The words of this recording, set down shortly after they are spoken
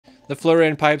The flow rate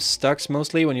in pipes stucks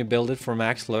mostly when you build it for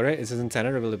max flow rate. Is it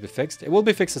intended or will it be fixed? It will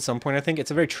be fixed at some point. I think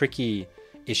it's a very tricky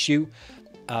issue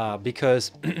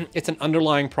because it's an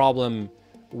underlying problem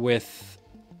with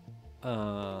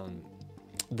the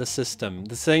system.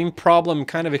 The same problem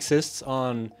kind of exists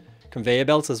on conveyor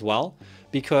belts as well,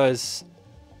 because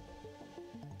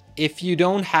if you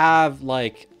don't have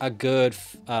like a good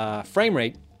frame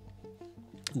rate,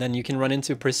 then you can run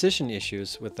into precision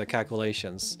issues with the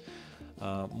calculations,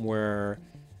 where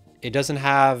it doesn't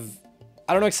have,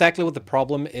 I don't know exactly what the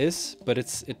problem is, but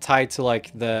it's tied to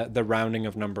like the rounding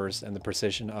of numbers and the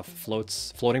precision of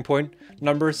floating point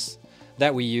numbers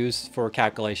that we use for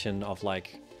calculation of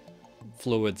like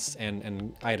fluids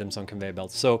and items on conveyor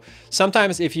belts. So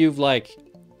sometimes if you've like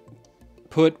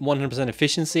put 100%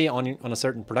 efficiency on a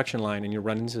certain production line and you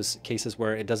run into cases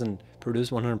where it doesn't produce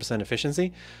 100%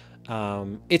 efficiency,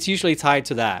 it's usually tied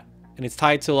to that. And it's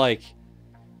tied to like,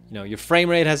 you know, your frame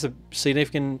rate has a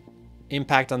significant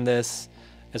impact on this,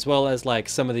 as well as like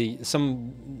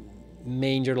some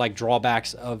major like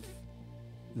drawbacks of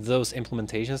those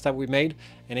implementations that we made.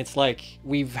 And it's like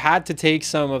we've had to take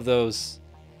some of those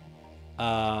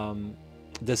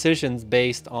decisions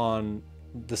based on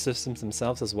the systems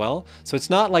themselves as well. So it's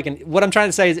not like what I'm trying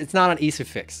to say is it's not an easy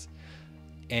fix,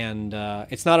 and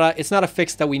it's not a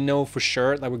fix that we know for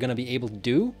sure that we're going to be able to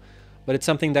do, but it's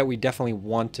something that we definitely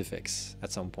want to fix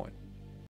at some point.